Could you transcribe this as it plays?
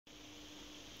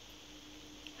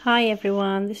Hi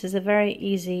everyone, this is a very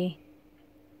easy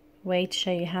way to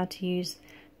show you how to use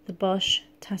the Bosch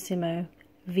Tassimo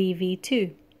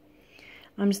VV2.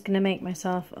 I'm just going to make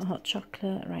myself a hot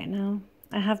chocolate right now.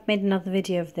 I have made another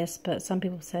video of this, but some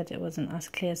people said it wasn't as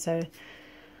clear, so I'm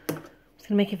just going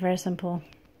to make it very simple.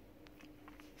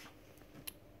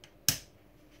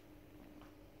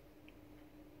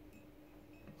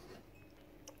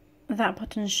 That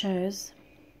button shows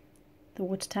the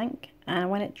water tank, and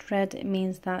when it's red it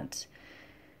means that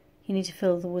you need to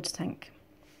fill the water tank.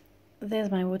 There's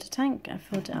my water tank, I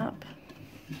filled it up.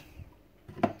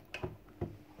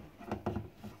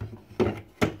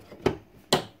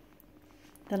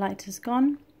 The light is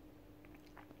gone.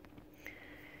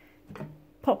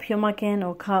 Pop your mug in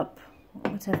or cup,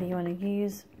 or whatever you want to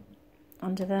use,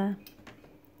 under there.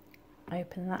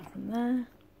 Open that from there.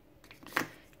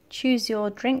 Choose your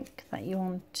drink that you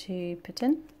want to put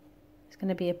in. It's going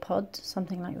to be a pod,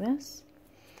 something like this,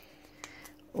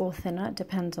 or thinner, it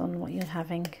depends on what you're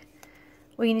having.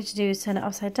 All you need to do is turn it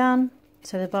upside down,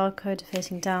 so the barcode is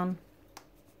facing down.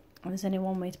 And there's only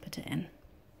one way to put it in.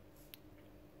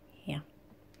 Here.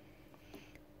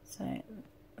 So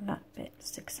that bit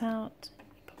sticks out,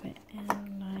 you pop it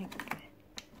in like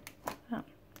that.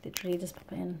 Literally just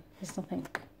pop it in, there's nothing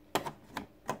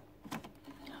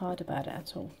hard about it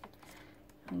at all.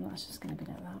 And that's just going to be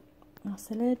like that. That's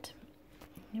the lid.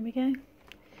 Here we go.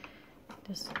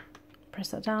 Just press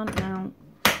that down, now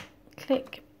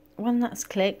click. When that's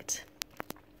clicked,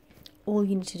 all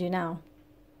you need to do now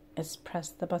is press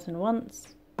the button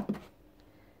once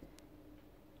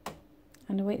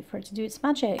and wait for it to do its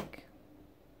magic.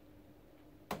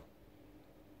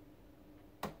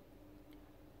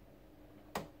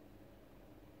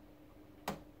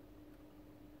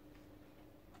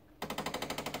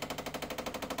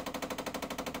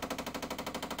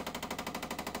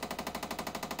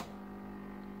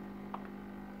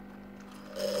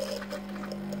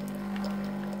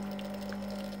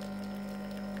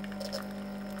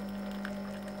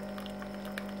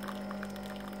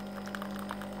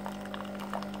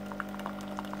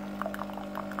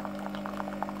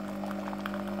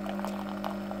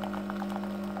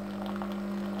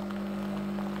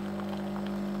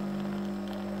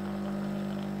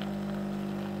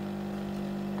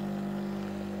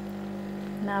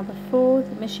 Now before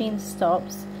the machine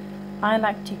stops, I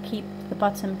like to keep the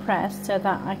button pressed so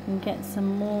that I can get some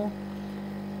more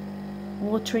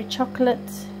watery chocolate,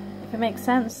 if it makes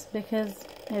sense, because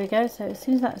here we go. So as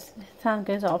soon as that sound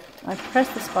goes off, I press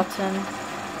this button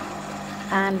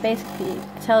and basically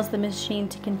it tells the machine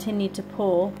to continue to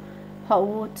pour hot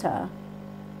water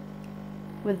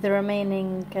with the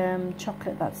remaining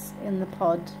chocolate that's in the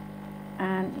pod,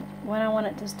 and when I want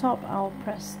it to stop, I'll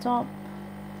press stop.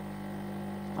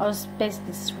 I'll just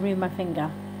basically remove my finger,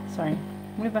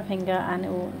 remove my finger, and it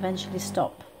will eventually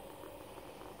stop.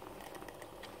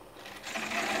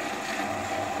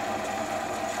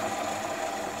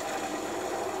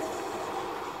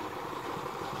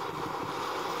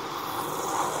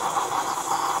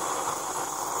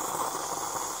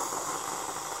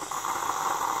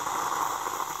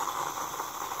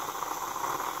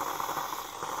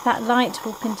 That light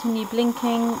will continue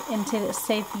blinking until it's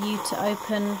safe for you to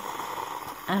open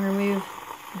and remove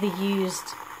the used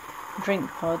drink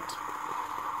pod.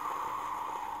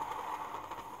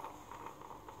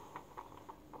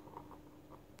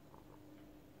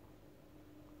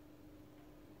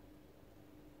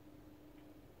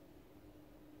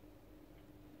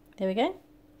 There we go.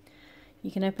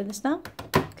 You can open this now.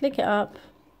 Click it up,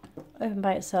 open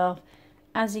by itself.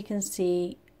 As you can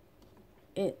see,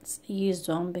 it's used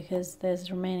on because there's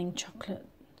remaining chocolate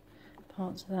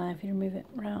parts there. If you remove it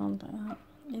round like that,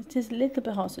 it is a little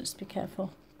bit hot, so just be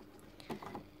careful,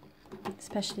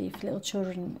 especially if little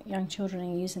children, young children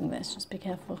are using this. Just be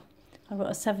careful. I've got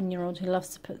a 7-year-old who loves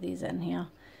to put these in here.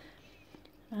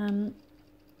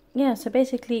 Yeah, so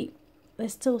basically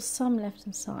there's still some left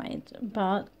inside,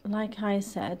 but like I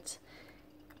said,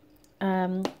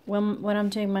 when I'm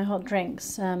doing my hot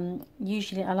drinks,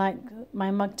 usually I like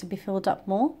my mug to be filled up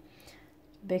more,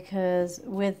 because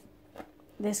with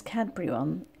this Cadbury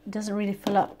one, it doesn't really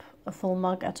fill up a full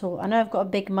mug at all. I know I've got a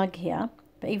big mug here,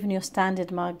 but even your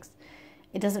standard mugs,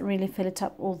 it doesn't really fill it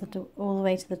up all the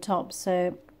way to the top.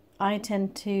 So I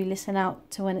tend to listen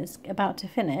out to when it's about to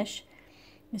finish.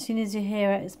 As soon as you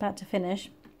hear it's about to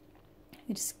finish,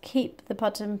 you just keep the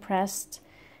button pressed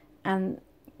and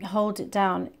hold it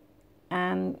down,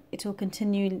 and it will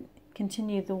continue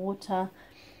the water,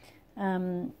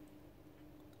 and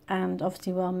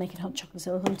obviously while making hot chocolate,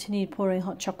 so it will continue pouring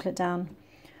hot chocolate down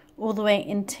all the way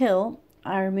until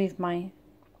I remove my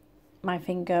my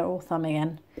finger or thumb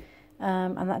again,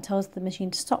 and that tells the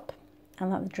machine to stop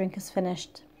and that the drink is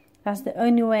finished. That's the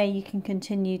only way you can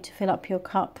continue to fill up your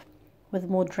cup with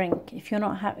more drink. If you're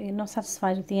not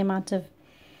satisfied with the amount of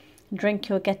drink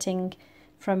you're getting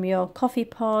from your coffee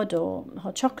pod or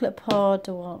hot chocolate pod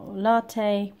or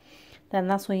latte, then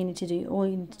that's what you need to do. All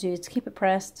you need to do is keep it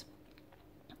pressed,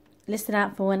 list it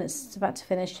out for when it's about to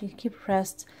finish, you keep it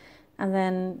pressed, and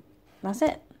then that's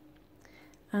it.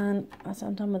 And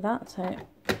I'm done with that, so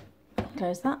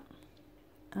close that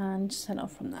and just turn it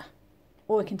off from there.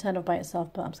 Or it can turn off by itself,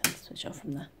 but I'm just going to switch off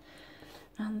from there.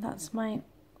 And that's my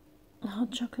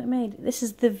hot chocolate made. This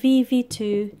is the Vivy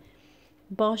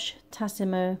Bosch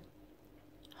Tassimo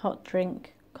hot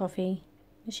drink coffee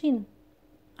machine.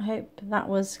 I hope that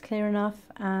was clear enough,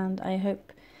 and I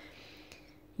hope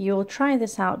you'll try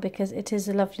this out because it is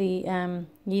a lovely,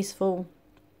 useful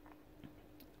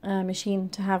machine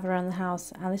to have around the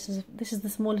house. And this is the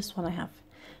smallest one I have.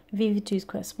 Vivy 2 is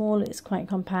quite small, it's quite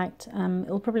compact. It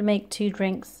will probably make 2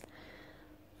 drinks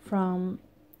from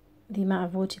the amount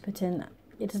of water you put in.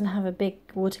 It doesn't have a big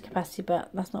water capacity, but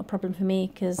that's not a problem for me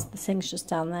because the sink's just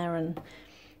down there and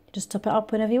you just top it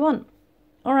up whenever you want.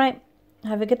 Alright,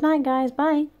 have a good night guys,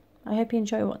 bye. I hope you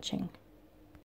enjoy watching.